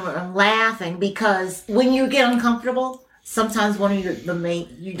audience member, am laughing because when you get uncomfortable, sometimes one of you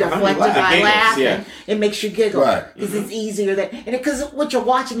deflect it by giggles, laughing. yeah. It makes you giggle Right. because it's easier that, and because what you're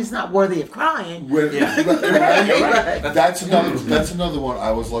watching is not worthy of crying. That's another one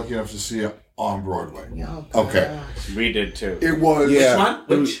I was lucky enough to see on Broadway. Oh, Okay, We did too. it was Yeah. Which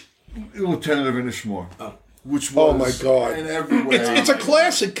one? Which? Lieutenant of Inishmore. Which was Oh my God. in every way. It's a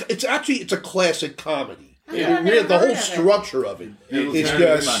classic. It's a classic comedy. Yeah. I've The never heard whole of it. structure of it. It's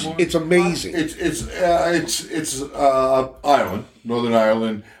Lieutenant just Inishmore. it's amazing. It's Ireland, Northern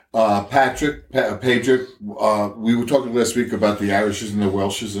Ireland. Patrick, we were talking last week about the Irishes and the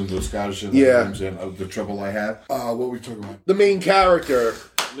Welshes and the Scottish and the Yeah. names and the trouble I had. What were we talking about? The main character.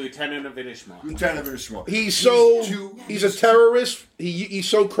 Lieutenant of Inishmore. Lieutenant of Inishmore. He's a terrorist. He's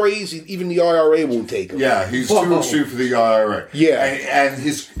so crazy. Even the IRA won't take him. Yeah, he's too extreme for the IRA. Yeah. and he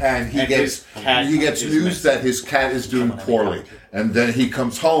his cat gets is news missing. that his cat is doing poorly, and then he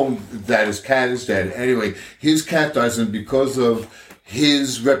comes home that his cat is dead. Anyway, his cat dies, and because of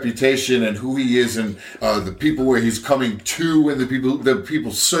his reputation and who he is, and the people where he's coming to, and the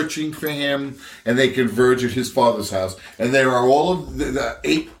people searching for him, and they converge at his father's house, and there are all of the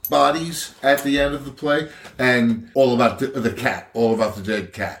 8 bodies at the end of the play, and all about the cat, all about the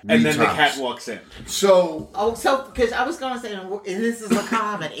dead cat. And Lee then the Thomas. cat walks in. So Oh, so because I was going to say this is a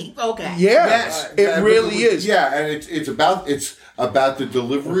comedy. Okay. Yes, it really is. Yeah, and it's about the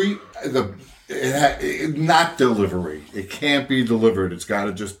delivery. not delivery. It can't be delivered. It's got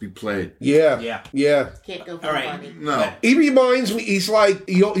to just be played. Yeah. Can't go for All right. funny. No. He reminds me, he's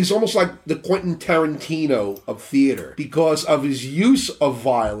almost like the Quentin Tarantino of theater because of his use of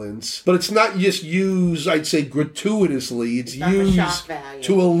violence, but it's not just used, I'd say, gratuitously. It's not for used shock value.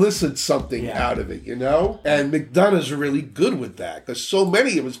 to elicit something out of it, And McDonough's really good with that because so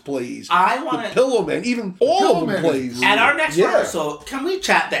many of his plays, I want the to... Pillowman, even all of them Pillowman plays. At our next Yeah. rehearsal, can we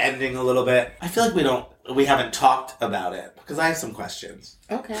chat the ending a little bit? I feel like we haven't talked about it because I have some questions.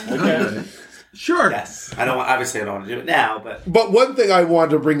 Okay. Okay. Sure. Yes. Obviously I don't want to do it now, but... But one thing I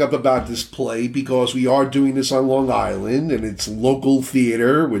wanted to bring up about this play, because we are doing this on Long Island, and it's local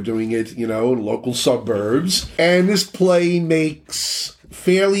theater, we're doing it, in local suburbs, and this play makes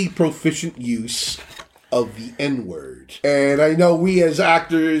fairly proficient use of the N-word. And I know we as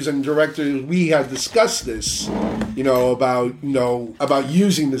actors and directors, we have discussed this, about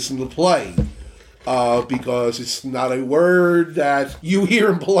using this in the play. Because it's not a word that you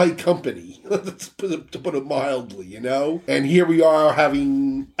hear in polite company, to put it mildly, And here we are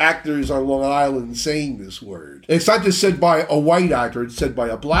having actors on Long Island saying this word. It's not just said by a white actor, it's said by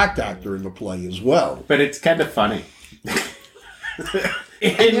a black actor in the play as well. But it's kind of funny.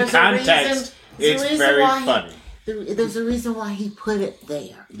 In There's context, it's very funny. There's a reason why he put it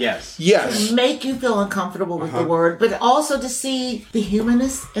there. Yes. To make you feel uncomfortable with the word, but also to see the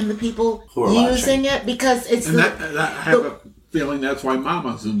humanists and the people who are using it, because it's And I have a feeling that's why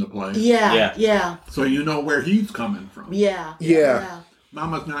Mama's in the play. Yeah. So you know where he's coming from. Yeah.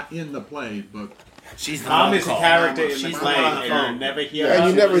 Mama's not in the play, but... She's the Mom is a call. character in the She's play, the one on the and phone. you never hear And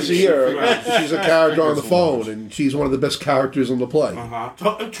you never see her. Right. She's a character on the phone, and she's one of the best characters in the play.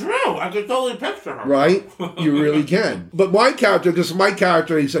 True. I could totally picture her. Right? You really can. But my character,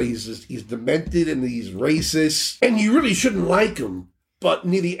 he said he's demented and he's racist, and you really shouldn't like him. But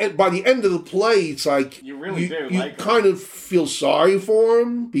by the end of the play, it's like You really do you like him. kind of feel sorry for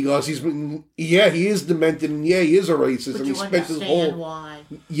him because he is demented, and he is a racist, But and you he spent his whole understand why.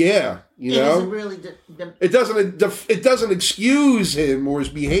 you It know. isn't really... It doesn't excuse him or his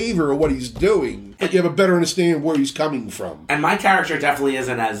behavior or what he's doing, but you have a better understanding of where he's coming from. And my character definitely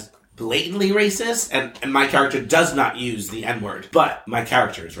isn't as blatantly racist, and my character does not use the N-word, but my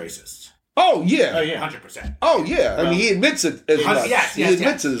character is racist. Oh yeah, 100%. Oh yeah. I mean, he admits it as much. yes, he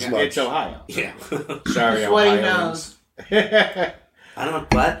admits it as much. It's Ohio. Yeah. Sorry, It's what he Ohioans. knows. I don't know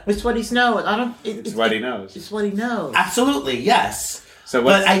what. It's what he's knows. It's what he knows. It's what he knows. Absolutely, yes. So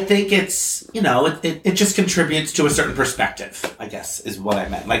but I think it's, it just contributes to a certain perspective, I guess, is what I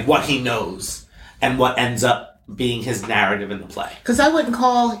meant. Like what he knows and what ends up being his narrative in the play. Because I wouldn't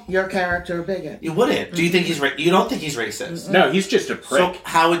call your character a bigot. You wouldn't. Do you think he's you don't think he's racist? No, he's just a prick. So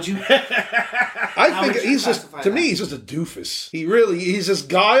how would you... I think would you he's just, classify to that? me, he's just a doofus. He's this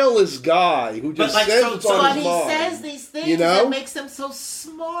guileless guy who just But, says so- what's so on But his he mind. says these things You know? that makes him so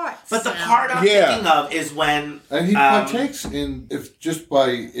smart. But the Sam. part I'm Yeah. thinking of is when... And he partakes in, if just by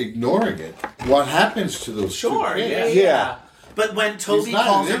ignoring it, what happens to those Sure, two yeah, kids. Yeah. But when Toby not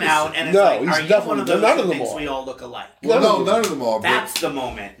calls an him out and it's No, like, he's are you definitely- one of those none who of them thinks are. we all look alike? Well, no, none of them are. But That's the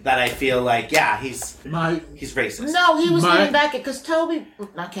moment that I feel like, he's racist. No, he was My- getting back it because Toby...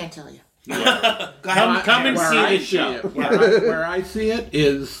 I can't tell you. Go ahead. Come and Where see I the show. it- where I see it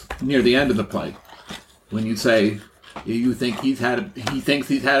is near the end of the play, when you say you think he thinks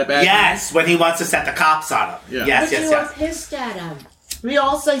he's had a bad. Yes, when he wants to set the cops on him. Yeah. Yes, But yes, you yes. are pissed at him. We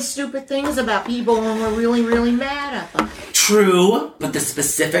all say stupid things about people when we're really, really mad at them. True, but the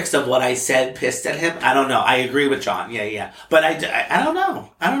specifics of what I said pissed at him, I don't know. I agree with John. Yeah. But I don't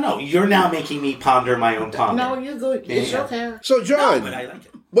know. I don't know. You're now making me ponder my own ponder. No, you're good. It's your character. So, No, John, but I like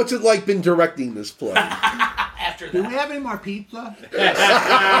it. what's it like been directing this play? After Do we that. have any more pizza?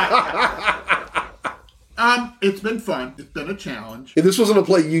 It's been fun. It's been a challenge. This wasn't a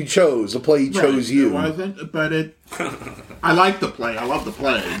play you chose. A play he chose Right, you. It wasn't, but I like the play. I love the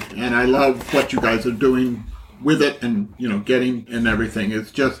play, and I love what you guys are doing with it, and getting and everything.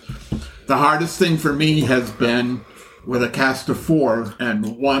 It's just the hardest thing for me has been with a cast of 4,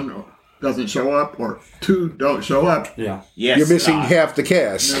 and 1 doesn't show up or 2 don't show up. Yeah. Yes, You're missing God. half the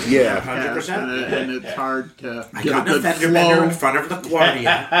cast. Yeah. 100%. And it's hard to I get a got an good offender bender flow. in front of the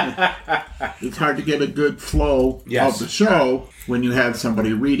Guardia. It's hard to get a good flow Yes. of the show when you have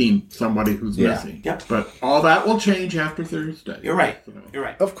somebody reading somebody who's missing. Yep. But all that will change after Thursday. You're right. So- You're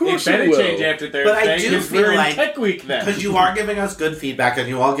right. Of It course better it will. change after Thursday. But I do 'cause feel we're in like- Tech Week then. Because you are giving us good feedback and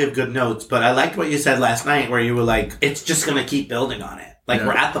you all give good notes, but I liked what you said last night where you were like, it's just going to keep building on it. Like, Yeah.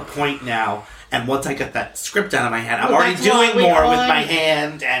 we're at the point now, and once I get that script out of my head, I'm Well, already that's why doing we more with on- my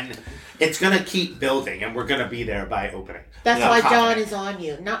hand, and it's going to keep building, and we're going to be there by opening. That's You know, why confident. John is on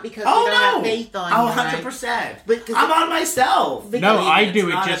you, not because we don't have faith on you. 100%. Right? Because I'm on myself. No, I do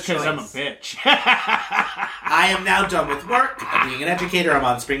it not just a because I'm a choice. bitch. I am now done with work. I'm being an educator. I'm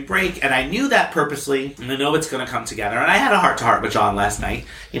on spring break, and I knew that purposely, and I know it's going to come together. And I had a heart-to-heart with John last night.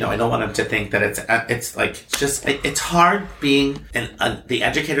 You know, I don't want him to think that it's hard being the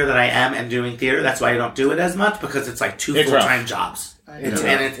educator that I am and doing theater. That's why I don't do it as much, because it's like two It's full-time rough. jobs. It's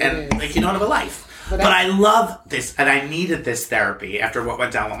And like, you don't have a life. But I love this, and I needed this therapy after what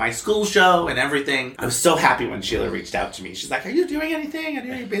went down with my school show and everything. I was so happy when Sheila reached out to me. She's like, "Are you doing anything?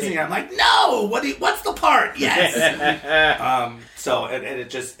 Are you busy?" I'm like, "No. What's the part?" Yes. So it landed.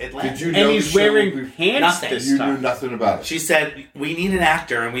 Did you And know he's the show wearing would be- pants Nothing. this You time. knew nothing about it. She said, "We need an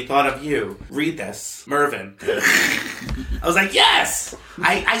actor, and we thought of you. Read this, Mervyn." I was like, "Yes."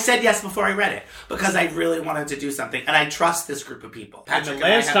 I said yes before I read it because I really wanted to do something, and I trust this group of people. Patrick the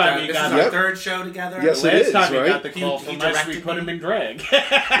and I last have time done- you this got is our Yep. third show together. Yes, it Last is, time you right? got the call He from us, we directed put me. him in drag.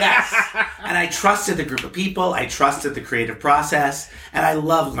 Yes. And I trusted the group of people. I trusted the creative process. And I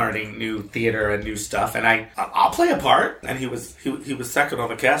love learning new theater and new stuff. And I'll play a part. And he was second on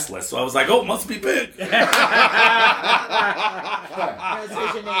the cast list. So I was like, oh, must be big. Your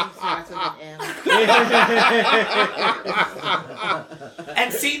name starts with an M.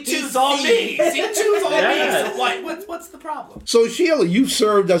 And scene two's all me. Scene two's all Yes. me. So what's the problem? So, Sheila, you've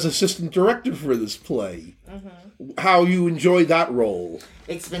served as assistant director for this play. How you enjoy that role?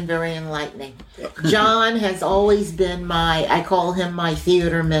 It's been very enlightening. John has always been I call him my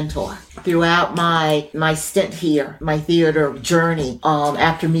theater mentor. Throughout my stint here, my theater journey,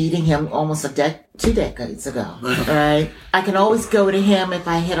 after meeting him almost 2 decades ago, right? I can always go to him if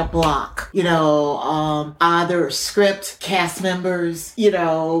I hit a block. You know, either script, cast members, you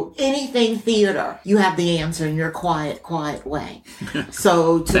know, anything theater. You have the answer in your quiet way.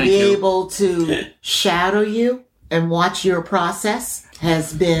 So to Thank be you. able to shadow you and watch your process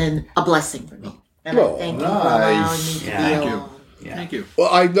has been a blessing for me. And Oh, I thank you for allowing me to Yeah, be thank you. along. Yeah. Thank you. Well,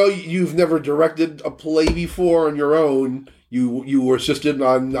 I know you've never directed a play before on your own. You were assistant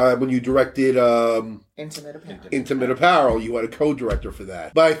on when you directed Intimate apparel. Intimate Apparel. You had a co-director for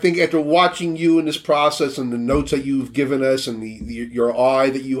that. But I think after watching you in this process and the notes that you've given us and your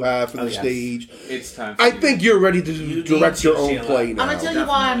eye that you have for the yes. stage, It's time for I you. think you're ready to You direct need your to, own Sheila. play now. I'm gonna tell you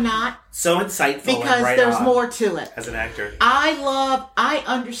why I'm not. So insightful. Because and right there's on more to it. as an actor. I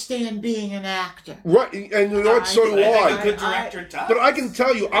understand being an actor. Right, and you know what? So do I think a I. good director does. But I can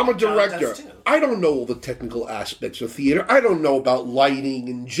tell you, I'm a John does director. too. I don't know all the technical aspects of theater. I don't know about lighting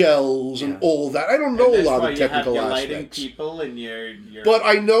and gels and all that. I don't know And a that's lot why of you have technical your lighting aspects. people and your But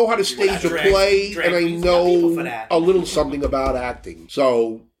I know how to stage a drag- play, drag and I queens got people for know that. a little something about acting.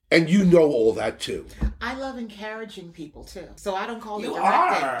 So, and you know all that too. I love encouraging people too. So I don't call it You directing.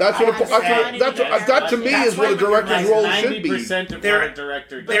 are. That's what. I'm That's trying what. That to me That's is what a why when you're director's nice, role should be. 90% of There- what a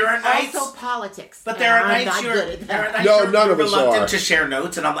director does. There are nights, Also politics. but there are I'm nights not you're, good at there are that. nights No, you're, none you're of us reluctant are. to share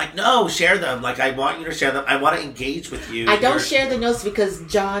notes, and I'm like, no, share them. Like, I want you to share them. I want to engage with you. I don't You're- share the notes because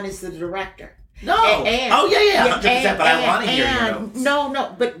John is the director. No. And- Oh yeah, 100%. But I want to hear your and- notes.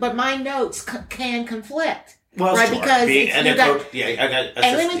 No, but my notes can conflict. Well, right, sure. because Being- it's- and you then got- coach- yeah, I got.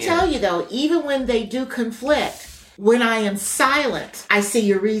 And let me tell you though, even when they do conflict, when I am silent, I see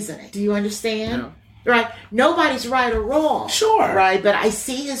your reasoning. Do you understand? Right? Nobody's right or wrong. Sure. Right? But I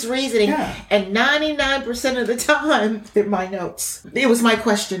see his reasoning, Yeah. and 99% of the time, they're my notes. It was my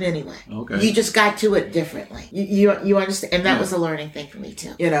question anyway. Okay. You just got to it differently. You understand? And that was a learning thing for me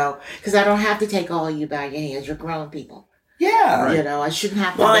too. You know, because I don't have to take all of you by your hands. You're grown people. Yeah. You know, I shouldn't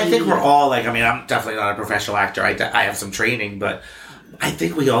have to. Well, I be- think we're all like, I mean, I'm definitely not a professional actor. I have some training, but I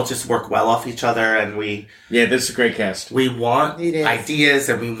think we all just work well off each other, and Yeah, this is a great cast. we want It is. ideas,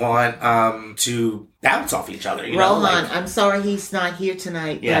 and we want to bounce off each other. You know, Rohan, like, I'm sorry he's not here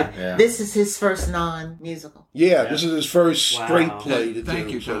tonight, Yeah. but Yeah. this is his first non-musical. Yeah, this is his first Wow. straight play to Thank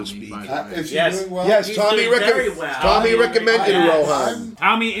do, you, so to Tommy, speak. by the way. Is he Yes. doing well? Yes, He's Tommy doing very well. Tommy recommended Yes. Rohan.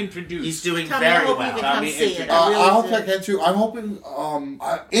 Tommy introduced. he's doing Tommy, I very hope you well. can come Tommy see it. introduced. I really I hope do. I can too. I'm hoping, I'm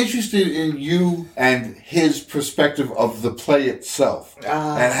interested in you and his perspective of the play itself.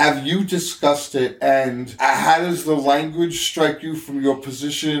 And have you discussed it? And how does the language strike you from your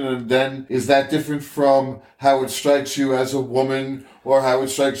position? And then is that different from how it strikes you as a woman or how it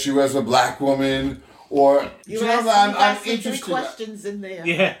strikes you as a black woman? Or, You know, asked me three interested. questions in there.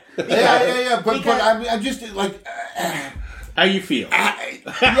 Yeah. Yeah. But Because- I'm just like, How you feel?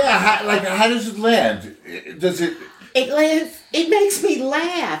 how does it land? Does it? It makes me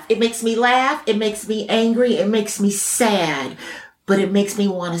laugh. It makes me laugh. It makes me angry. It makes me sad. But it makes me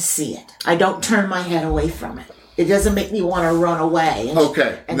want to see it. I don't turn my head away from it. It doesn't make me want to run away.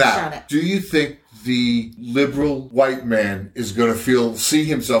 Okay, and shun now, it. do you think the liberal white man is going to see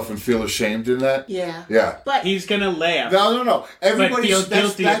himself and feel ashamed in that? Yeah. Yeah. But He's gonna laugh, No. but Everybody feel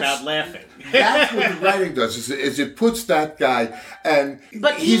guilty about laughing. That's what the writing does. Is it puts that guy, and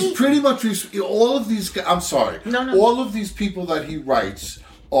But he's pretty much all of these. I'm sorry. No. All of these people that he writes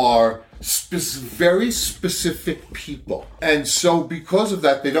are very specific people, and so because of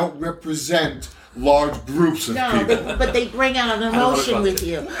that, they don't represent large groups of people. but they bring out an emotion with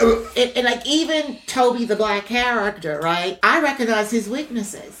you. And like even Toby, the black character, right? I recognize his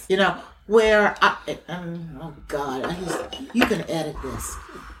weaknesses. Where oh God, you can edit this,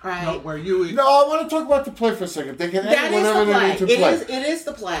 right? No, where you No, I want to talk about the play for a second. They can edit whatever they need to play. It is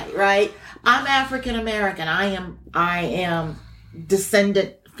the play, right? I'm African American. I am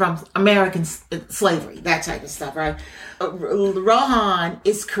descendant from American slavery, that type of stuff, right? Rohan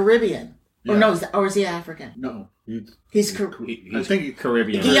is Caribbean. Yeah. Or is he African? No. He's I think he's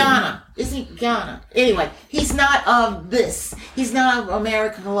Caribbean. Guyana. Isn't he Guyana? Anyway, he's not of this. He's not of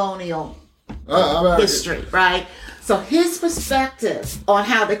American colonial history, right? So his perspective on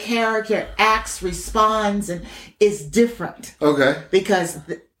how the character acts, responds, and is different. Okay. Because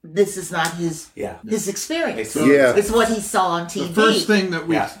this is not his experience. Yeah. It's what he saw on TV. The first thing that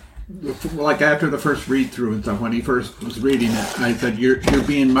we, like after the first read through and stuff, when he first was reading it, I said, you're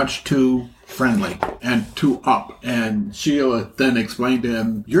being much too friendly and too up. And Sheila then explained to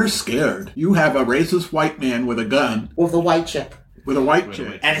him, you're scared. You have a racist white man with a gun. With a white chick. With a white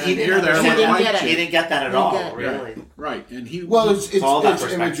chick. And he you're there with a white chick. He didn't get that at all, really. Right. And he it's all that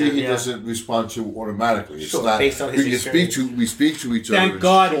imagery he yeah. doesn't respond to automatically. It's Sure, not based on his we speak to each other. Thank in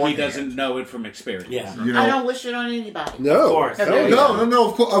God he shorthand. doesn't know it from experience. Yeah. I don't wish it on anybody. No. Of course. No,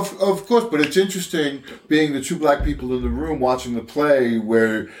 of course. But it's interesting being the two black people in the room watching the play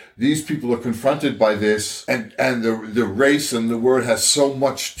where these people are confronted by this, and the race and the word has so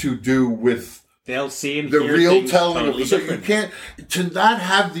much to do with They'll see and the hear real things telling totally of the different. you can't to not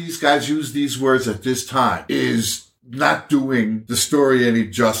have these guys use these words at this time is not doing the story any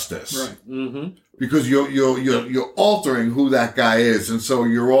justice. Right. Mm-hmm. Because you're altering who that guy is, and so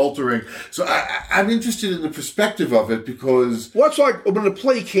you're altering. So I'm interested in the perspective of it because Well, it's like when the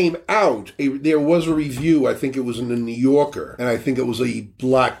play came out, there was a review, I think it was in the New Yorker, and I think it was a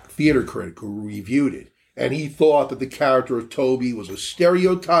black theater critic who reviewed it. And he thought that the character of Toby was a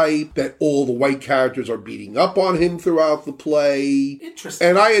stereotype, that all the white characters are beating up on him throughout the play. Interesting.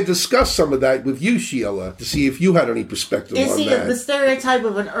 And I had discussed some of that with you, Sheila, to see if you had any perspective Is on he that. the stereotype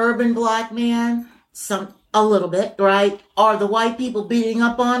of an urban black man? A little bit, right? Are the white people beating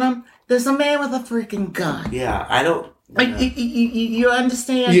up on him? There's a man with a freaking gun. Yeah, I don't... Like, you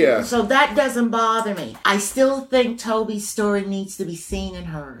understand? Yeah. So that doesn't bother me. I still think Toby's story needs to be seen and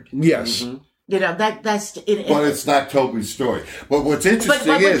heard. Yes. Mm-hmm. That's it. but it's not Toby's story. But what's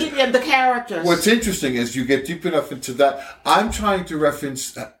interesting is the characters. What's interesting is you get deep enough into that. I'm trying to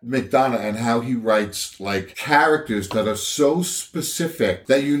reference McDonough and how he writes like characters that are so specific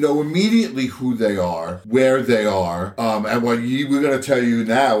that you know immediately who they are, where they are, and what we're going to tell you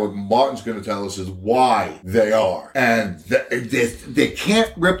now, what Martin's going to tell us is why they are. And they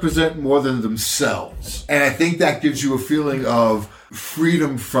can't represent more than themselves. And I think that gives you a feeling of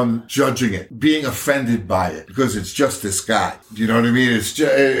freedom from judging it, being offended by it, because it's just this guy. Do you know what I mean? It's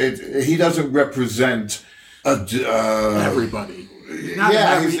just, he doesn't represent everybody. He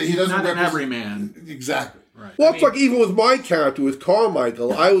doesn't represent every man. Exactly. Right. Well, it's like even with my character, with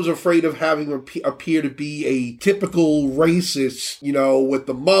Carmichael, I was afraid of having him appear to be a typical racist, with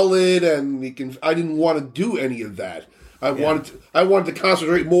the mullet, and I didn't want to do any of that. I wanted to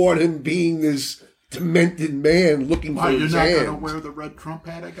concentrate more on him being this demented man looking for his hand. You're not going to wear the red Trump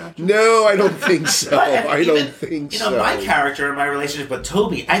hat I got you? No, I don't think so. I don't think so. My character and my relationship with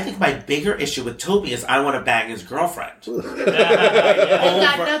Toby, I think my bigger issue with Toby is I want to bang his girlfriend. It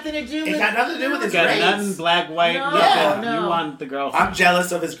got nothing to do with. It got nothing to do with his Got race. nothing black, white, No, nothing. no. You want the girlfriend. I'm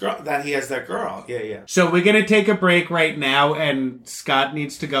jealous of his girl that he has that girl. Yeah. So we're going to take a break right now, and Scott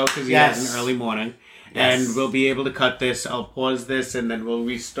needs to go because he has an early morning. Yes. And we'll be able to cut this. I'll pause this, and then we'll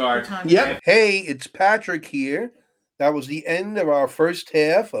restart. Yep. Hey, it's Patrick here. That was the end of our first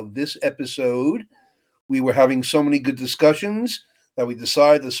half of this episode. We were having so many good discussions that we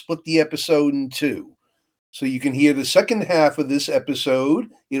decided to split the episode in two. So you can hear the second half of this episode.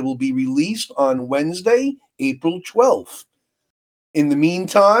 It will be released on Wednesday, April 12th. In the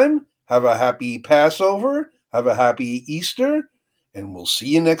meantime, have a happy Passover, have a happy Easter, and we'll see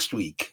you next week.